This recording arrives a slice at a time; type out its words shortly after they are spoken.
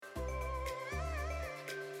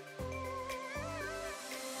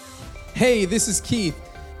Hey, this is Keith.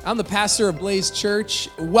 I'm the pastor of Blaze Church.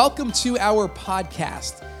 Welcome to our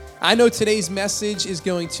podcast. I know today's message is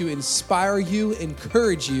going to inspire you,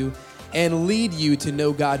 encourage you, and lead you to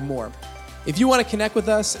know God more. If you want to connect with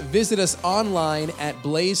us, visit us online at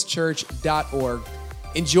blazechurch.org.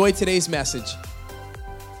 Enjoy today's message.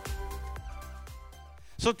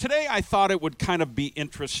 So today I thought it would kind of be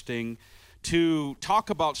interesting to talk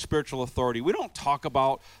about spiritual authority. We don't talk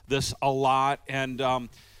about this a lot, and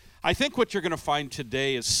I think what you're going to find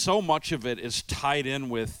today is so much of it is tied in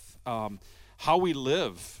with how we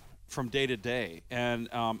live from day to day, and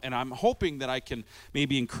I'm hoping that I can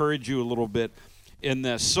maybe encourage you a little bit in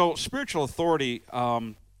this. So spiritual authority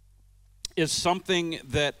is something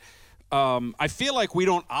that I feel like we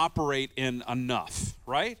don't operate in enough,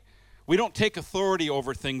 right? We don't take authority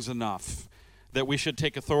over things enough that we should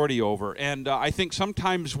take authority over, and I think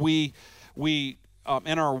sometimes we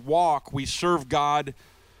in our walk we serve God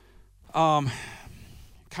kind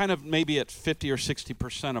of maybe at 50 or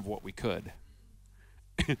 60% of what we could.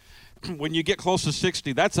 When you get close to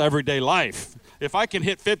 60, that's everyday life. If I can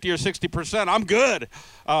hit 50 or 60%, I'm good.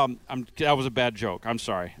 That was a bad joke. I'm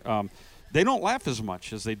sorry. They don't laugh as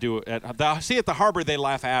much as they do at the harbor. They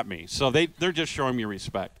laugh at me, so they're just showing me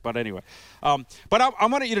respect. But anyway, but I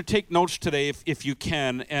want you to take notes today if you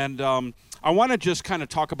can, and I want to just kind of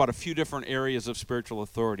talk about a few different areas of spiritual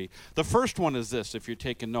authority. The first one is this, if you're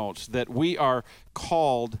taking notes, that we are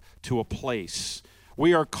called to a place.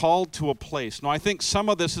 We are called to a place. Now, I think some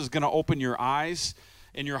of this is going to open your eyes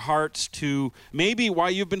and your hearts to maybe why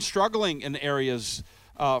you've been struggling in areas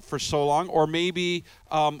for so long, or maybe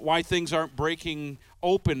why things aren't breaking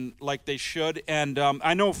open like they should. And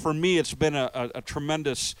I know for me it's been a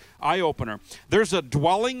tremendous eye-opener. There's a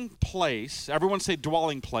dwelling place, everyone say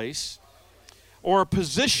dwelling place, or a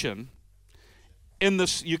position in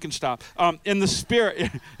this, you can stop, in the spirit.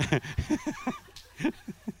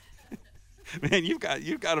 Man, you've got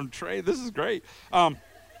them trained. This is great.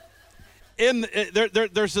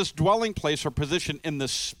 There's this dwelling place or position in the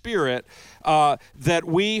spirit that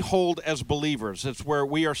we hold as believers. It's where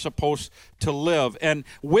we are supposed to live. And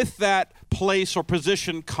with that place or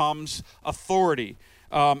position comes authority.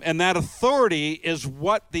 And that authority is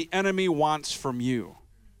what the enemy wants from you.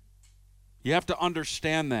 You have to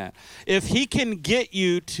understand that. If he can get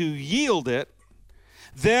you to yield it,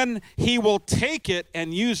 then he will take it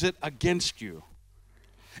and use it against you.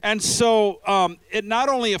 And so it not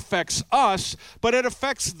only affects us, but it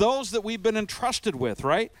affects those that we've been entrusted with,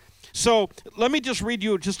 right? So let me just read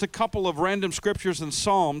you just a couple of random scriptures in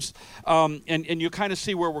Psalms, and you kind of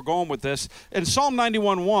see where we're going with this. In Psalm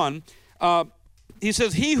 91:1, he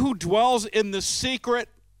says, "He who dwells in the secret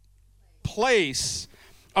place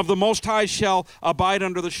of the Most High shall abide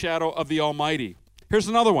under the shadow of the Almighty." Here's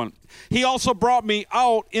another one. "He also brought me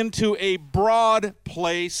out into a broad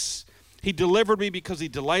place. He delivered me because he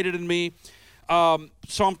delighted in me." Psalm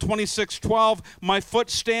 26:12, "My foot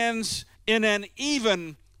stands in an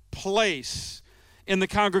even place. In the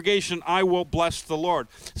congregation I will bless the Lord."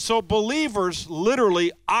 So believers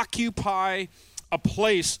literally occupy a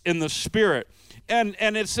place in the Spirit. And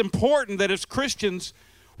it's important that as Christians,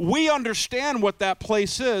 we understand what that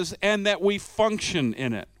place is and that we function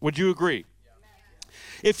in it. Would you agree?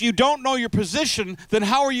 If you don't know your position, then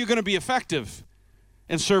how are you going to be effective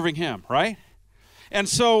in serving him, right? And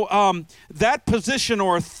so that position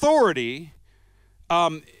or authority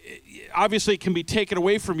obviously can be taken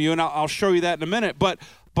away from you, and I'll show you that in a minute. But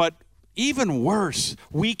even worse,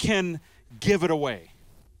 we can give it away.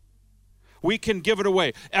 We can give it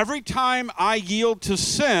away. Every time I yield to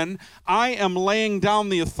sin, I am laying down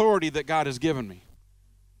the authority that God has given me.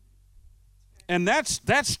 And that's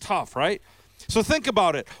tough, right? So think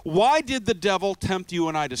about it. Why did the devil tempt you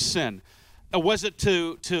and I to sin? Was it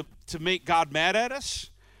to make God mad at us?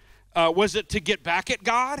 Was it to get back at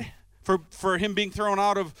God for him being thrown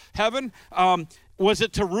out of heaven? Was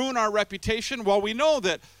it to ruin our reputation? Well, we know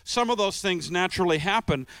that some of those things naturally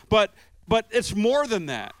happen, but it's more than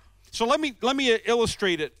that. So let me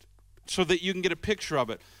illustrate it so that you can get a picture of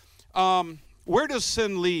it. Where does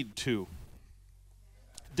sin lead to?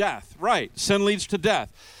 Death, right. Sin leads to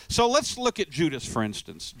death. So let's look at Judas, for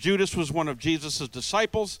instance. Judas was one of Jesus'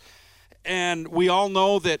 disciples, and we all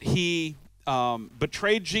know that he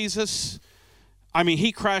betrayed Jesus. I mean,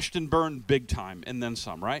 he crashed and burned big time, and then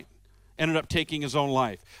some, right? Ended up taking his own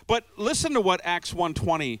life. But listen to what Acts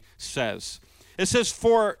 1:20 says. It says,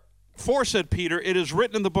 For said Peter, it is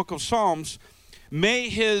written in the book of Psalms, may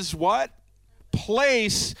his what?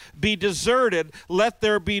 Place be deserted, let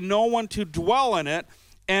there be no one to dwell in it,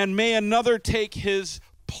 and may another take his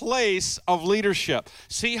place of leadership.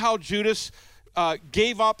 See how Judas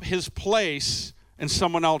gave up his place and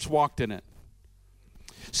someone else walked in it.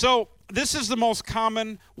 So this is the most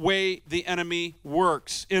common way the enemy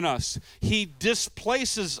works in us. He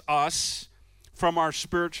displaces us from our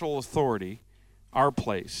spiritual authority, our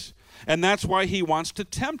place. And that's why he wants to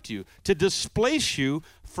tempt you, to displace you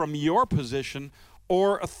from your position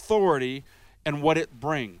or authority and what it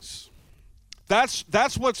brings.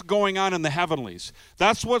 That's what's going on in the heavenlies.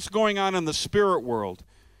 That's what's going on in the spirit world.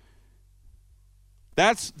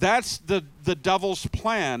 That's the devil's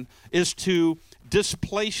plan, is to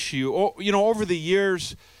displace you. You know, over the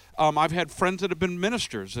years, I've had friends that have been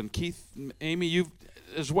ministers, and Keith, Amy, you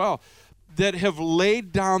as well, that have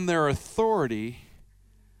laid down their authority,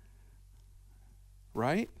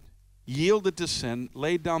 right? Yielded to sin,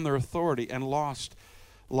 laid down their authority, and lost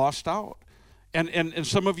out. And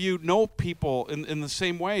some of you know people in the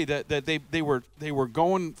same way that they were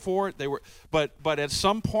going for it. But at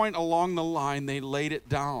some point along the line they laid it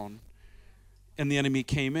down, and the enemy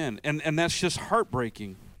came in, and that's just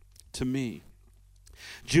heartbreaking to me.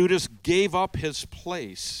 Judas gave up his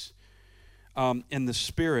place in the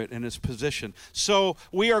spirit and his position. So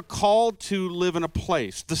we are called to live in a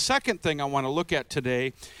place. The second thing I want to look at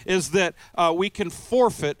today is that we can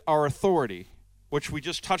forfeit our authority, which we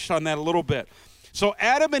just touched on that a little bit. So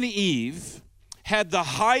Adam and Eve had the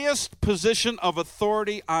highest position of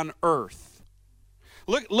authority on earth.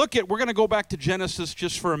 We're going to go back to Genesis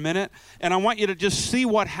just for a minute, and I want you to just see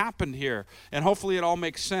what happened here, and hopefully it all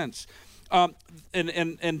makes sense.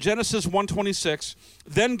 In Genesis 1:26,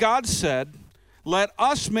 then God said, "Let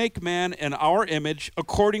us make man in our image,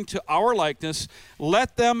 according to our likeness.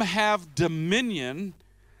 Let them have dominion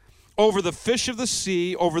over the fish of the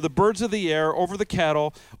sea, over the birds of the air, over the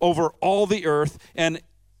cattle, over all the earth, and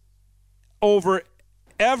over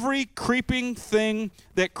every creeping thing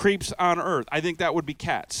that creeps on earth." I think that would be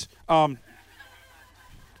cats.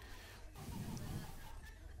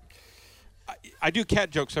 I do cat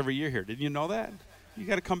jokes every year here. Did you know that? You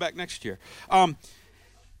got to come back next year.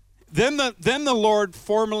 Then the Lord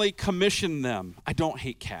formally commissioned them. I don't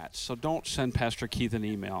hate cats, so don't send Pastor Keith an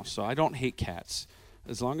email. So I don't hate cats,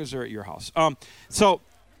 as long as they're at your house. So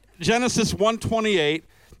Genesis 1:28,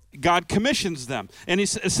 God commissions them. And it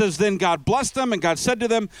says, then God blessed them, and God said to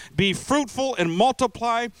them, be fruitful and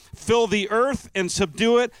multiply, fill the earth and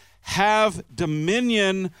subdue it, have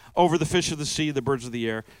dominion over the fish of the sea, the birds of the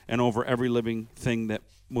air, and over every living thing that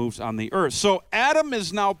moves on the earth. So Adam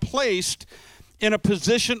is now placed in a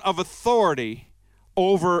position of authority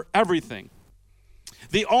over everything.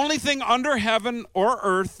 The only thing under heaven or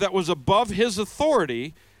earth that was above his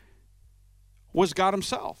authority was God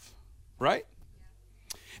himself, right?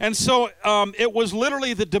 And so it was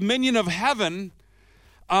literally the dominion of heaven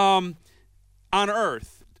on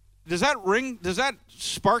earth. Does that ring? Does that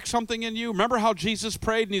spark something in you? Remember how Jesus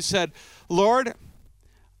prayed and he said, Lord,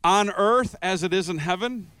 on earth as it is in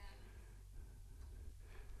heaven,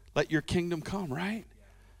 let your kingdom come, right?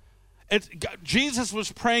 Jesus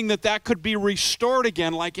was praying that could be restored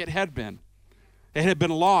again like it had been. It had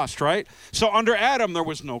been lost, right? So under Adam, there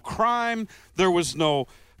was no crime, there was no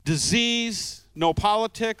disease, no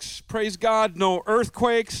politics, praise God, no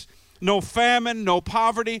earthquakes, no famine, no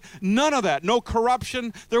poverty, none of that, no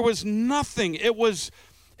corruption. There was nothing. It was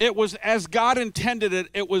as God intended it.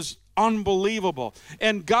 It was unbelievable.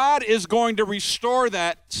 And God is going to restore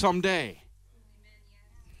that someday.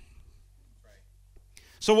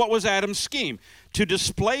 So what was Adam's scheme? To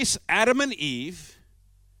displace Adam and Eve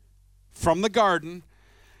from the garden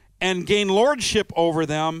and gain lordship over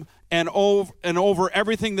them and over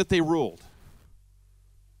everything that they ruled.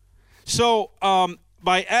 So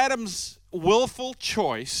by Adam's willful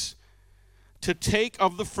choice to take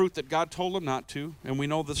of the fruit that God told him not to, and we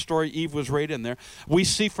know the story, Eve was right in there, we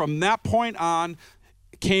see from that point on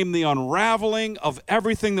came the unraveling of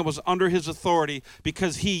everything that was under his authority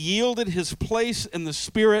because he yielded his place in the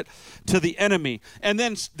spirit to the enemy. And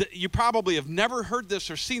then you probably have never heard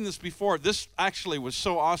this or seen this before. This actually was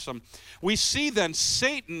so awesome. We see then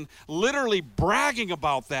Satan literally bragging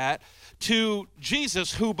about that to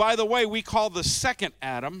Jesus, who, by the way, we call the second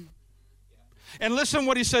Adam. And listen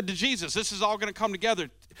what he said to Jesus. This is all going to come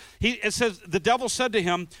together. It says, the devil said to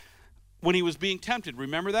him, when he was being tempted,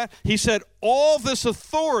 remember that? He said, all this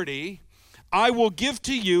authority I will give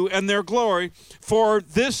to you and their glory, for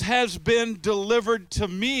this has been delivered to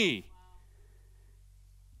me.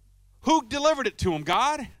 Who delivered it to him?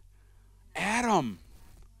 God? Adam.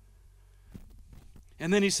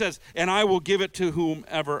 And then he says, and I will give it to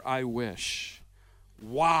whomever I wish.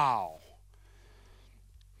 Wow.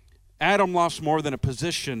 Adam lost more than a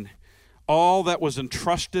position. All that was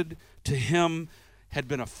entrusted to him, had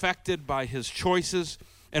been affected by his choices,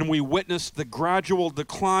 and we witnessed the gradual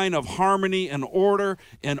decline of harmony and order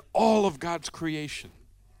in all of God's creation.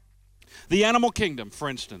 The animal kingdom, for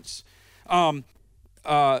instance.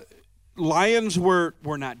 Lions were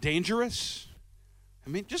not dangerous. I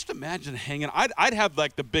mean, just imagine hanging. I'd have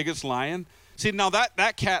like the biggest lion. See, now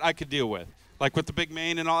that cat I could deal with. Like with the big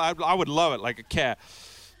mane and all, I would love it like a cat.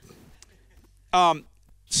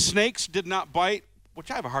 Snakes did not bite, which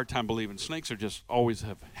I have a hard time believing. Snakes are just always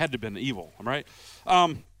have had to been evil, right?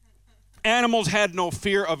 Animals had no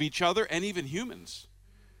fear of each other, and even humans.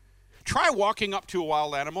 Try walking up to a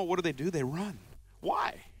wild animal. What do? They run.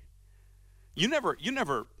 Why? You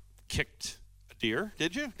never kicked a deer,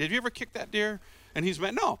 did you? Did you ever kick that deer? And he's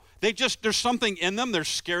mad? No. There's something in them. They're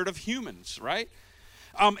scared of humans, right?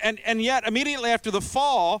 And yet, immediately after the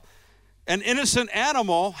fall, an innocent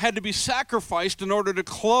animal had to be sacrificed in order to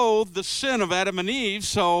clothe the sin of Adam and Eve,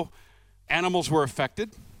 so animals were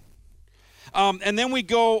affected. And then we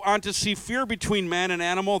go on to see fear between man and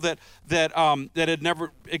animal that had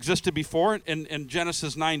never existed before. In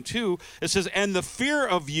Genesis 9:2, it says, "And the fear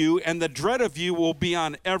of you and the dread of you will be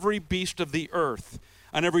on every beast of the earth,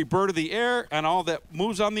 on every bird of the air, and all that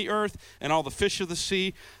moves on the earth, and all the fish of the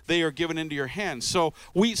sea. They are given into your hands." So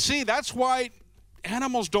we see that's why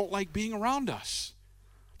animals don't like being around us.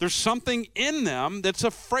 There's something in them that's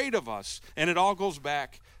afraid of us, and it all goes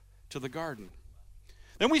back to the garden.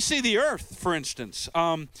 Then we see the earth, for instance,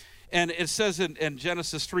 and it says in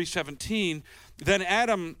Genesis 3:17, then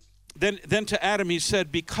to Adam he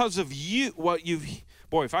said, "Because of you,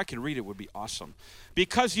 boy, if I could read it, would be awesome.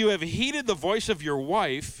 Because you have heeded the voice of your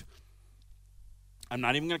wife," I'm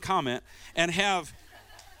not even going to comment, "and have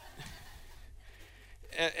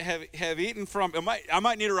eaten from," I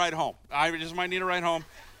might need a ride home. I just might need a ride home.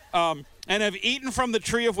 "And have eaten from the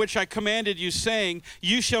tree of which I commanded you, saying,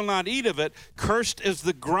 you shall not eat of it. Cursed is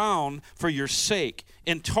the ground for your sake.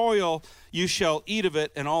 In toil you shall eat of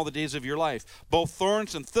it in all the days of your life. Both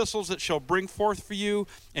thorns and thistles it shall bring forth for you,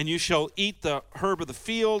 and you shall eat the herb of the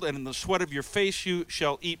field, and in the sweat of your face you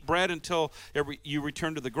shall eat bread until you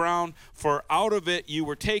return to the ground. For out of it you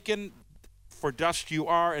were taken, for dust you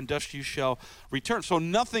are, and dust you shall return." So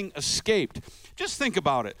nothing escaped. Just think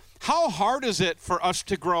about it. How hard is it for us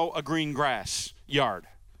to grow a green grass yard?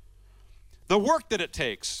 The work that it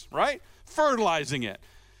takes, right? Fertilizing it,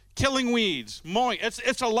 killing weeds, mowing.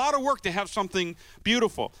 It's a lot of work to have something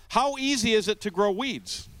beautiful. How easy is it to grow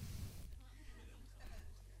weeds?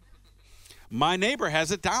 My neighbor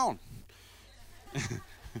has it down.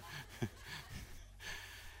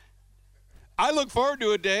 I look forward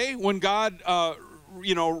to a day when God,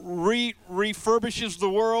 refurbishes the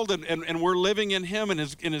world and we're living in Him and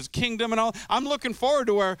in His kingdom and all. I'm looking forward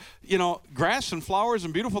to where, grass and flowers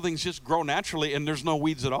and beautiful things just grow naturally and there's no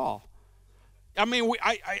weeds at all. I mean,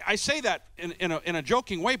 I say that in a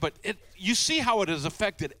joking way, but you see how it has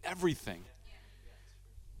affected everything.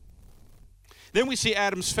 Then we see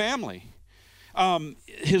Adam's family.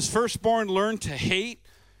 His firstborn learned to hate,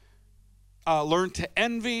 learned to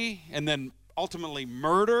envy, and then ultimately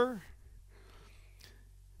murder.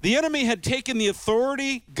 The enemy had taken the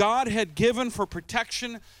authority God had given for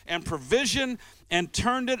protection and provision and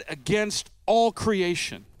turned it against all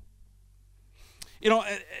creation.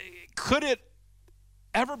 Could it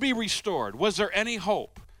ever be restored? Was there any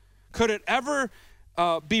hope? Could it ever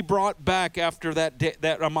be brought back after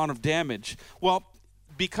that amount of damage? Well,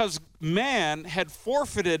 because man had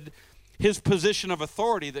forfeited his position of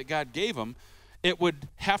authority that God gave him, it would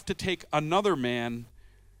have to take another man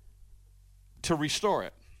to restore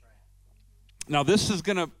it. Now, this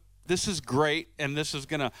is great, and this is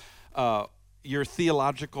gonna, your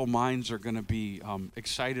theological minds are gonna be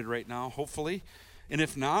excited right now, hopefully, and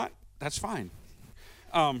if not, that's fine.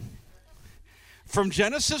 From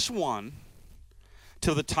Genesis 1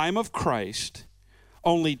 to the time of Christ,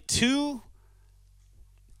 only two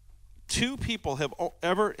people have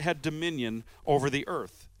ever had dominion over the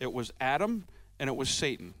earth. It was Adam and it was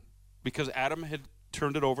Satan, because Adam had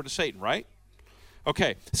turned it over to Satan, right?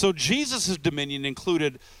 Okay, so Jesus' dominion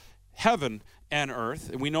included heaven and earth,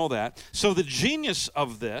 and we know that. So the genius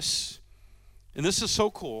of this, and this is so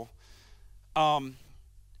cool,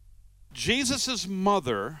 Jesus'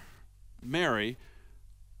 mother, Mary,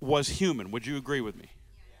 was human. Would you agree with me?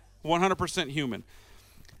 100% human.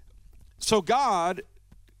 So God,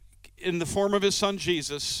 in the form of his son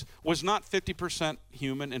Jesus, was not 50%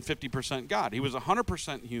 human and 50% God. He was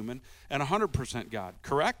 100% human and 100% God,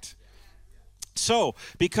 correct? So,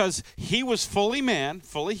 because he was fully man,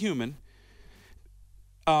 fully human,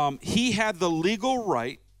 he had the legal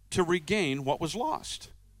right to regain what was lost.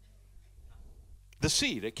 The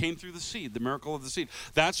seed. It came through the seed, the miracle of the seed.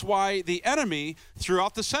 That's why the enemy,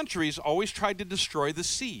 throughout the centuries, always tried to destroy the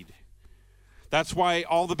seed. That's why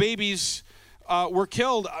all the babies were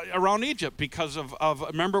killed around Egypt because of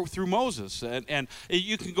remember, through Moses. And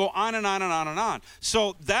you can go on and on and on and on.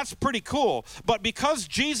 So that's pretty cool. But because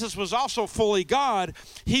Jesus was also fully God,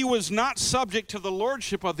 he was not subject to the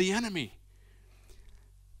lordship of the enemy.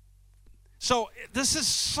 So this is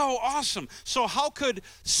so awesome. So how could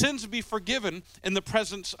sins be forgiven in the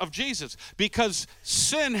presence of Jesus? Because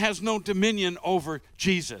sin has no dominion over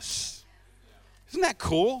Jesus. Isn't that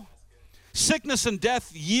cool? Sickness and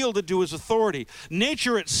death yielded to his authority.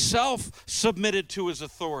 Nature itself submitted to his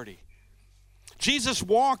authority. Jesus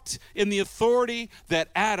walked in the authority that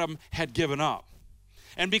Adam had given up.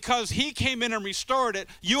 And because he came in and restored it,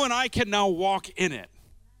 you and I can now walk in it.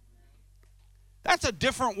 That's a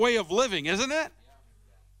different way of living, isn't it?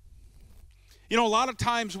 You know, a lot of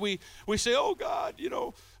times we say, oh God,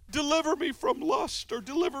 deliver me from lust, or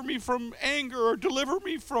deliver me from anger, or deliver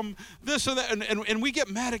me from this and that. And we get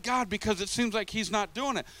mad at God because it seems like he's not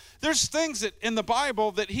doing it. There's things that in the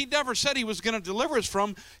Bible that he never said he was going to deliver us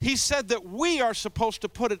from. He said that we are supposed to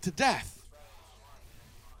put it to death.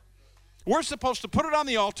 We're supposed to put it on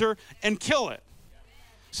the altar and kill it.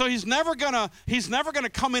 So he's never gonna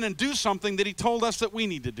come in and do something that he told us that we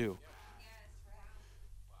need to do.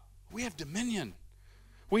 We have dominion.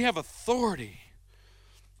 We have authority.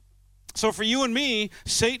 So for you and me,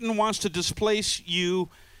 Satan wants to displace you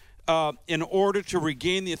in order to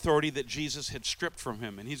regain the authority that Jesus had stripped from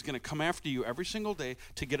him. And he's going to come after you every single day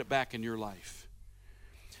to get it back in your life.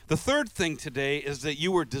 The third thing today is that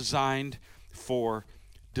you were designed for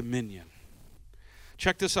dominion.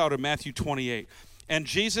 Check this out in Matthew 28. And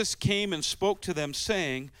Jesus came and spoke to them,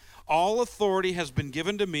 saying, all authority has been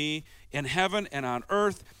given to me in heaven and on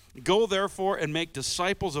earth. Go therefore and make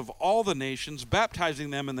disciples of all the nations, baptizing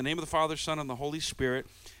them in the name of the Father, Son, and the Holy Spirit,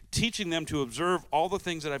 teaching them to observe all the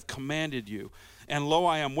things that I've commanded you. And lo,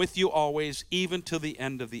 I am with you always, even to the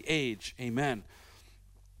end of the age. Amen.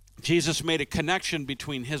 Jesus made a connection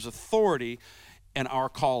between his authority and our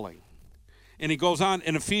calling. And he goes on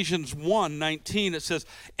in Ephesians 1:19, it says,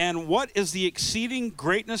 and what is the exceeding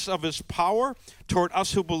greatness of his power toward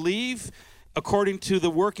us who believe, according to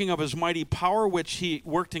the working of his mighty power, which he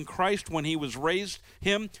worked in Christ when he was raised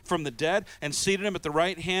him from the dead and seated him at the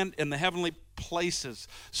right hand in the heavenly places.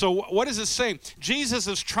 So what is this saying? Jesus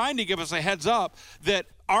is trying to give us a heads up that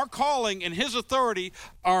our calling and his authority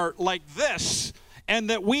are like this, and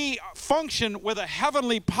that we function with a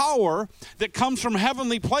heavenly power that comes from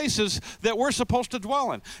heavenly places that we're supposed to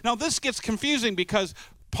dwell in. Now, this gets confusing because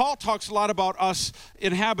Paul talks a lot about us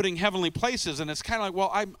inhabiting heavenly places, and it's kind of like,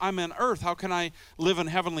 well, I'm on earth. How can I live in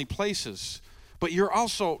heavenly places? But you're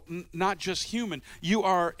also not just human. You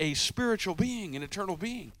are a spiritual being, an eternal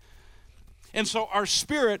being. And so our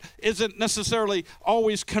spirit isn't necessarily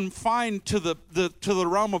always confined to the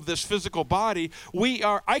realm of this physical body.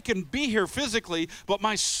 I can be here physically, but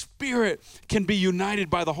my spirit can be united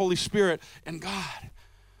by the Holy Spirit and God.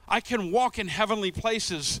 I can walk in heavenly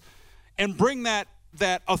places and bring that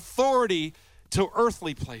authority to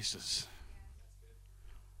earthly places.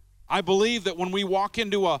 I believe that when we walk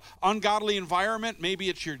into an ungodly environment, maybe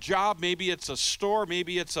it's your job, maybe it's a store,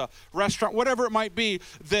 maybe it's a restaurant, whatever it might be,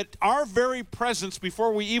 that our very presence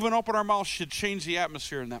before we even open our mouth should change the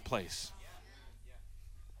atmosphere in that place.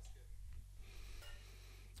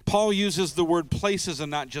 Paul uses the word places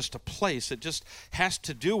and not just a place. It just has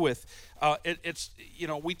to do with,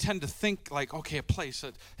 we tend to think like, okay, a place,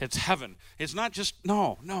 it's heaven. It's not just,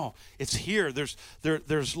 no, it's here.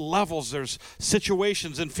 There's levels, there's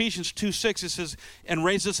situations. In Ephesians 2:6, it says, and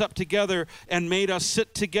raised us up together and made us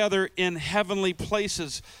sit together in heavenly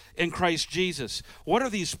places in Christ Jesus. What are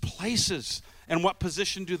these places and what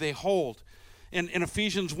position do they hold? In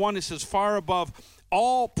Ephesians 1, it says, far above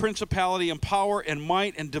all principality and power and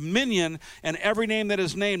might and dominion and every name that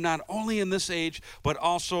is named, not only in this age, but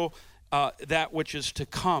also that which is to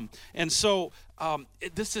come. And so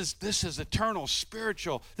this is eternal,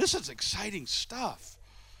 spiritual. This is exciting stuff.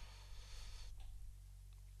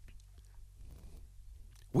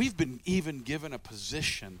 We've been even given a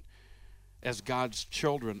position as God's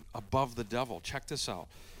children above the devil. Check this out.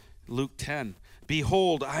 Luke 10.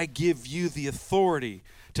 Behold, I give you the authority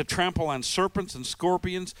to trample on serpents and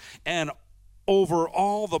scorpions and over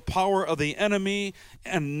all the power of the enemy,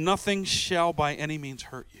 and nothing shall by any means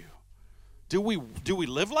hurt you. Do we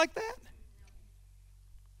live like that?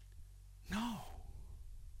 No.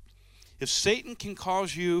 If Satan can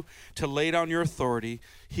cause you to lay down your authority,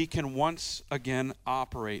 he can once again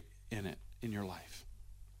operate in it in your life.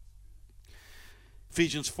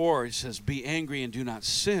 Ephesians 4, he says, be angry and do not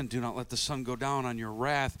sin. Do not let the sun go down on your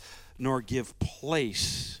wrath, nor give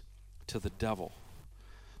place to the devil.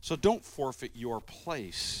 So don't forfeit your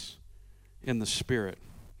place in the Spirit.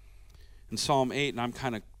 In Psalm 8, and I'm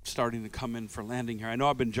kind of starting to come in for landing here. I know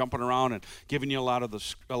I've been jumping around and giving you a lot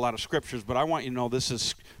of scriptures, but I want you to know this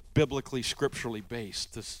is biblically, scripturally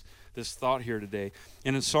based, this thought here today.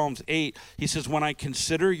 And in Psalms 8, he says, when I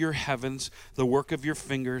consider your heavens, the work of your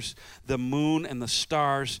fingers, the moon and the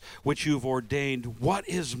stars which you've ordained, what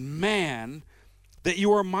is man that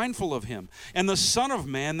you are mindful of him, and the Son of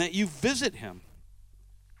Man that you visit him?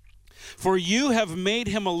 For you have made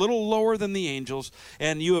him a little lower than the angels,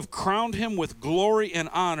 and you have crowned him with glory and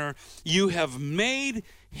honor. You have made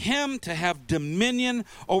him to have dominion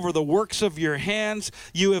over the works of your hands.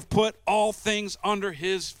 You have put all things under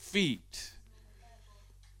his feet.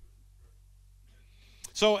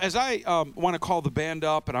 So as I want to call the band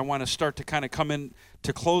up, and I want to start to kind of come in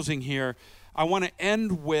to closing here, I want to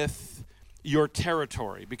end with your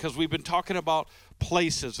territory, because we've been talking about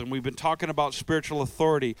places and we've been talking about spiritual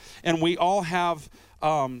authority, and we all have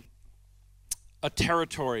a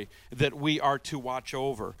territory that we are to watch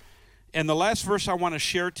over. And the last verse I want to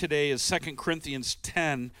share today is 2 Corinthians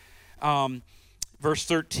 10, verse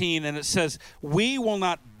 13, and it says, we will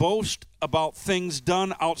not boast about things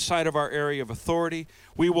done outside of our area of authority.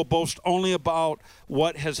 We will boast only about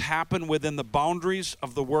what has happened within the boundaries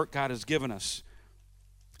of the work God has given us.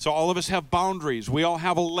 So all of us have boundaries. We all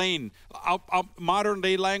have a lane. Modern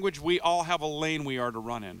day language, we all have a lane we are to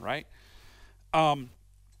run in, right?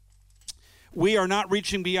 We are not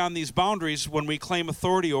reaching beyond these boundaries when we claim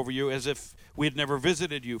authority over you as if we had never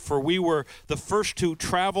visited you. For we were the first to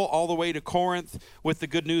travel all the way to Corinth with the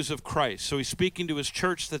good news of Christ. So he's speaking to his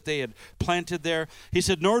church that they had planted there. He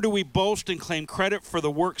said, nor do we boast and claim credit for the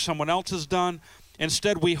work someone else has done.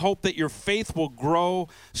 Instead, we hope that your faith will grow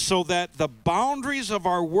so that the boundaries of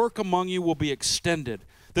our work among you will be extended.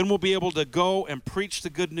 Then we'll be able to go and preach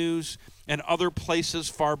the good news in other places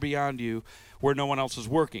far beyond you where no one else is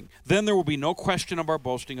working. Then there will be no question of our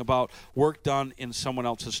boasting about work done in someone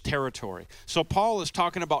else's territory. So Paul is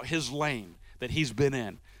talking about his lane that he's been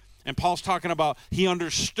in. And Paul's talking about he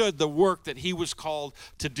understood the work that he was called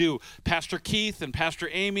to do. Pastor Keith and Pastor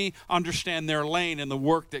Amy understand their lane and the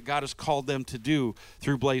work that God has called them to do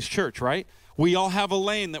through Blaze Church, right? We all have a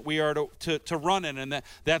lane that we are to run in, and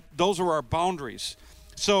that those are our boundaries.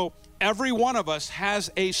 So every one of us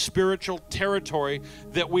has a spiritual territory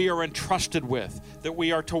that we are entrusted with, that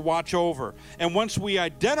we are to watch over. And once we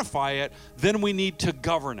identify it, then we need to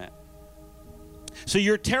govern it. So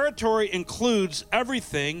your territory includes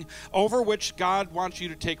everything over which God wants you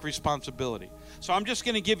to take responsibility. So I'm just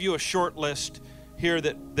going to give you a short list here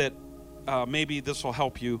that maybe this will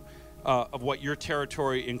help you of what your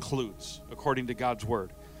territory includes according to God's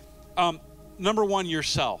word. Number one,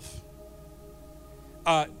 yourself.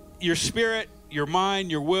 Your spirit, your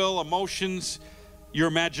mind, your will, emotions, your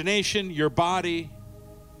imagination, your body,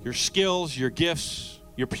 your skills, your gifts,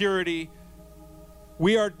 your purity.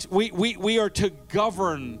 We are to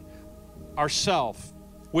govern ourselves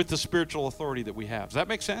with the spiritual authority that we have. Does that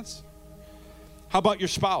make sense? How about your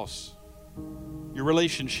spouse, your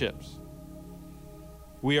relationships?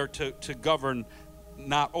 We are to govern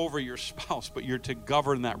not over your spouse, but you're to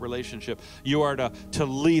govern that relationship. You are to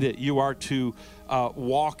lead it. You are to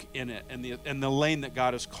walk in it, in the lane that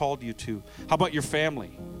God has called you to. How about your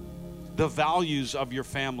family? The values of your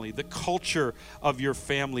family, the culture of your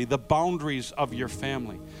family, the boundaries of your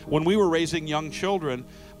family. When we were raising young children,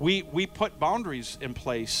 we put boundaries in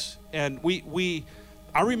place, and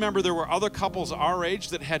I remember there were other couples our age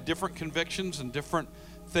that had different convictions and different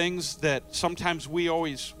things that sometimes we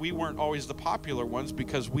weren't always the popular ones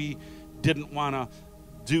because we didn't want to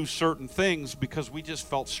do certain things because we just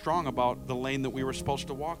felt strong about the lane that we were supposed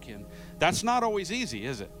to walk in. That's not always easy,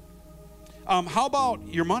 is it? How about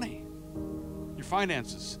your money? Your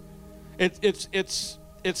finances. It's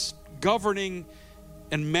governing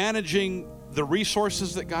and managing the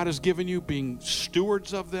resources that God has given you, being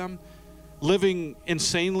stewards of them, living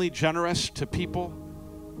insanely generous to people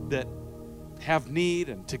that have need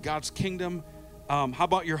and to God's kingdom. How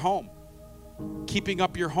about your home? Keeping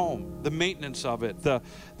up your home, the maintenance of it, the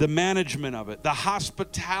management of it, the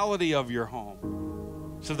hospitality of your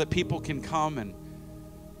home, so that people can come and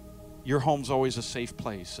your home's always a safe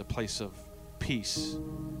place, a place of peace.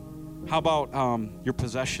 How about your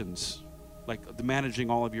possessions, like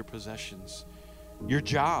managing all of your possessions? Your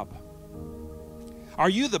job. Are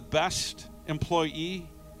you the best employee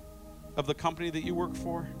of the company that you work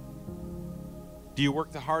for? Do you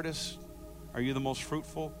work the hardest? Are you the most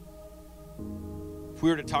fruitful? if we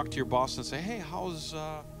were to talk to your boss and say, hey, how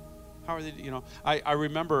are they, I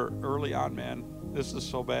remember early on, man, this is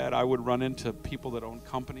so bad. I would run into people that own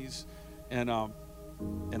companies, and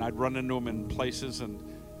I'd run into them in places,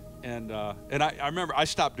 and I remember I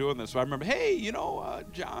stopped doing this. So I remember, hey,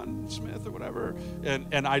 John Smith or whatever,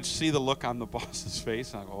 and I'd see the look on the boss's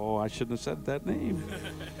face, and I go, oh, I shouldn't have said that name.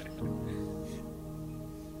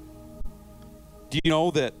 Do you know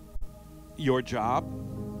that your job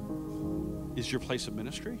is your place of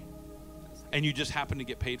ministry, and you just happen to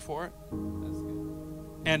get paid for it?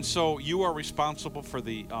 And so you are responsible for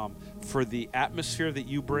the atmosphere that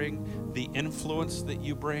you bring, the influence that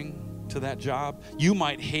you bring to that job. You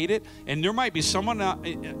might hate it, and there might be someone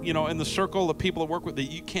in the circle of people that work with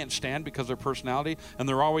that you can't stand because of their personality, and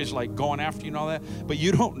they're always like going after you and all that, but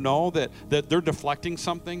you don't know that they're deflecting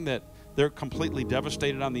something, that they're completely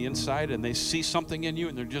devastated on the inside, and they see something in you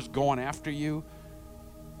and they're just going after you.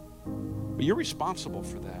 But you're responsible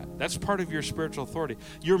for that. That's part of your spiritual authority,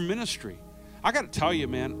 your ministry. I got to tell you,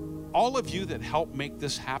 man, all of you that help make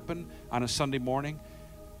this happen on a Sunday morning,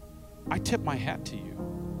 I tip my hat to you.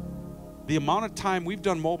 The amount of time we've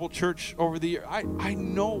done mobile church over the year, I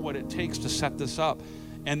know what it takes to set this up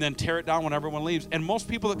and then tear it down when everyone leaves. And most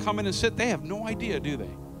people that come in and sit, they have no idea, do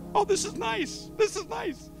they? Oh, this is nice. This is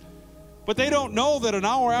nice. But they don't know that an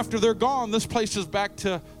hour after they're gone, this place is back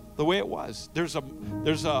to the way it was. There's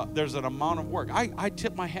an amount of work. I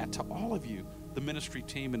tip my hat to all of you, the ministry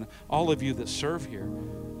team, and all of you that serve here.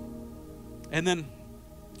 And then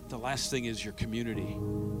the last thing is your community.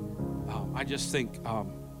 I just think,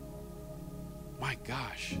 my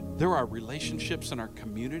gosh, there are relationships in our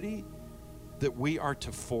community that we are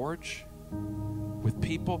to forge with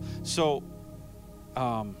people. So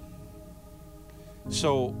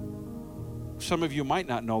some of you might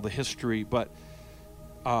not know the history, but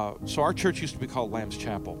so our church used to be called Lamb's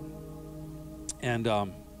Chapel, and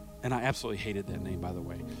I absolutely hated that name, by the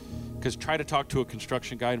way, because try to talk to a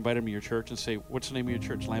construction guy, invite him to your church, and say, "What's the name of your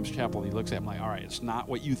church?" Lamb's Chapel. And he looks at him like, "All right, it's not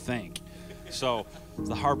what you think." So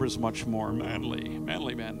the Harbor's much more manly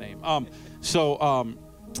man name. So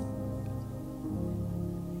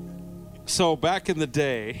back in the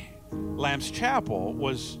day, Lamb's Chapel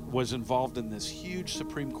was involved in this huge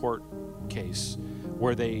Supreme Court case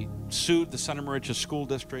where they sued the Santa Maria School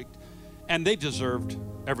District, and they deserved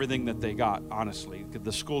everything that they got, honestly.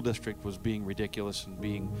 The school district was being ridiculous and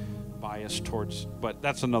being biased towards, but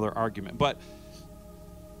that's another argument. But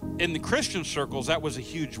in the Christian circles, that was a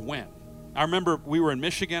huge win. I remember we were in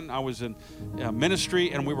Michigan. I was in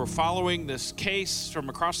ministry, and we were following this case from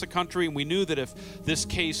across the country, and we knew that if this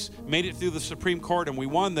case made it through the Supreme Court and we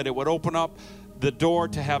won, that it would open up the door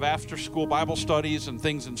to have after-school Bible studies and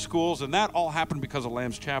things in schools, and that all happened because of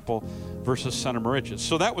Lamb's Chapel versus Santa Maria.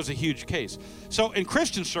 So that was a huge case. So in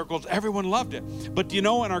Christian circles, everyone loved it. But do you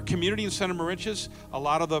know, in our community in Santa Maria,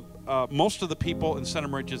 most of the people in Santa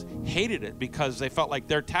Maria hated it because they felt like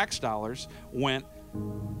their tax dollars went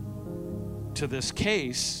to this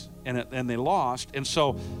case, and they lost. And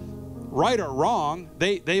so, right or wrong,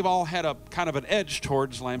 they've all had a kind of an edge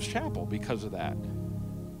towards Lamb's Chapel because of that.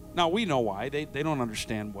 Now, we know why. They don't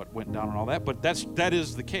understand what went down and all that, but that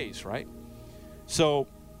is the case, right? So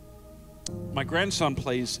my grandson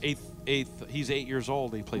plays he's 8 years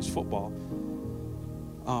old. He plays football.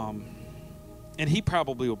 And he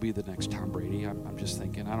probably will be the next Tom Brady. I'm just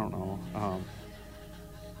thinking. I don't know.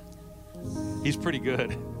 He's pretty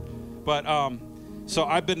good. But so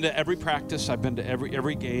I've been to every practice. I've been to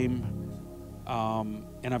every game.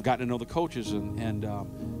 And I've gotten to know the coaches and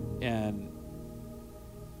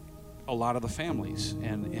a lot of the families,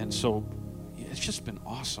 and so it's just been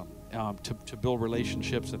awesome to build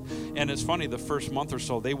relationships. And it's funny, the first month or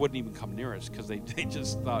so they wouldn't even come near us because they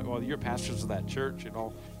just thought, well, you're pastors of that church,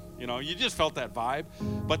 you just felt that vibe.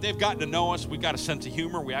 But they've gotten to know us. We've got a sense of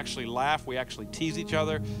humor. We actually laugh. We actually tease each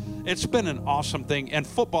other. It's been an awesome thing. And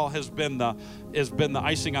football has been the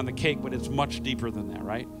icing on the cake, but it's much deeper than that,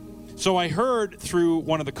 right? So I heard through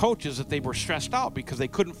one of the coaches that they were stressed out because they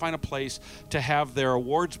couldn't find a place to have their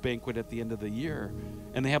awards banquet at the end of the year.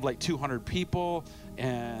 And they have like 200 people,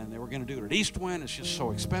 and they were going to do it at Eastwind. It's just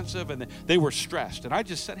so expensive, and they were stressed. And I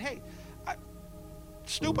just said, hey,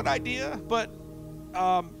 stupid idea, but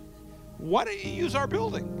why don't you use our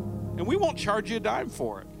building? And we won't charge you a dime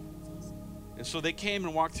for it. And so they came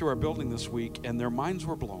and walked through our building this week, and their minds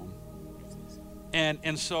were blown.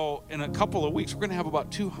 And so in a couple of weeks, we're going to have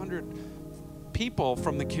about 200 people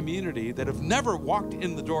from the community that have never walked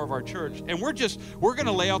in the door of our church. And we're going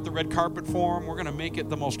to lay out the red carpet for them. We're going to make it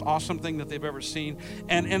the most awesome thing that they've ever seen.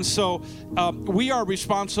 And so we are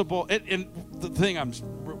responsible. And the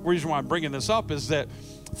reason why I'm bringing this up is that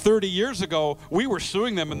 30 years ago, we were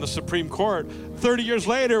suing them in the Supreme Court. 30 years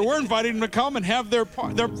later, we're inviting them to come and have their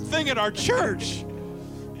thing at our church.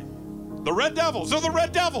 The Red Devils. They're the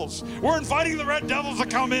Red Devils. We're inviting the Red Devils to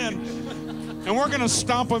come in, and we're going to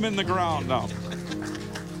stomp them in the ground. No.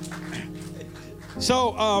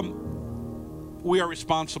 So we are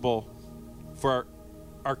responsible for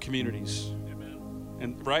our communities.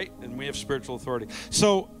 And right? And we have spiritual authority.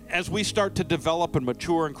 So as we start to develop and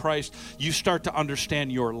mature in Christ, you start to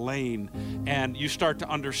understand your lane, and you start to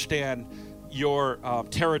understand your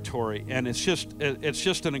territory, and it's just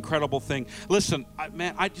an incredible thing. Listen,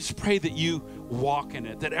 man, I just pray that you walk in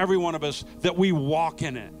it, that every one of us, that we walk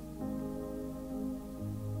in it.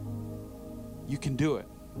 You can do it.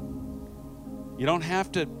 You don't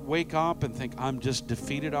have to wake up and think, I'm just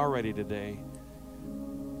defeated already today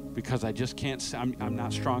because I just can't, I'm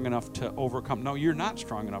not strong enough to overcome. No, you're not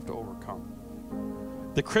strong enough to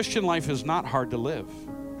overcome. The Christian life is not hard to live.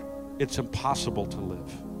 It's impossible to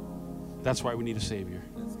live. That's why we need a Savior.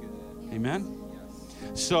 That's good. Amen?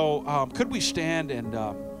 Yes. So could we stand, and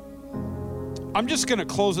I'm just going to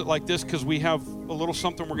close it like this because we have a little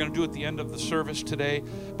something we're going to do at the end of the service today.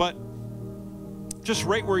 But just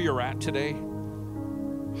right where you're at today,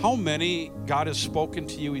 how many God has spoken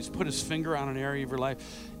to you, He's put His finger on an area of your life,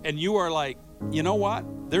 and you are like, you know what?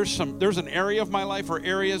 There's an area of my life or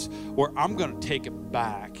areas where I'm going to take it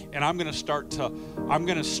back, and I'm going to start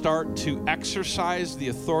to exercise the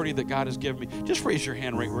authority that God has given me. Just raise your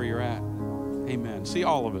hand right where you're at. Amen. See,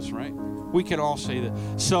 all of us, right? We can all say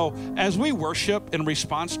that. So as we worship in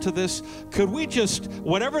response to this, could we just,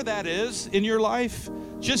 whatever that is in your life,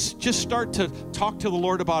 just start to talk to the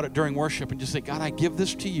Lord about it during worship and just say, God, I give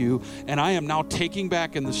this to you, and I am now taking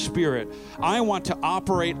back in the Spirit. I want to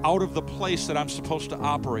operate out of the place that I'm supposed to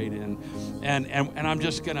operate in. And I'm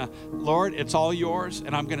just going to, Lord, it's all yours,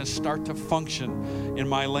 and I'm going to start to function in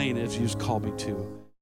my lane as you've called me to.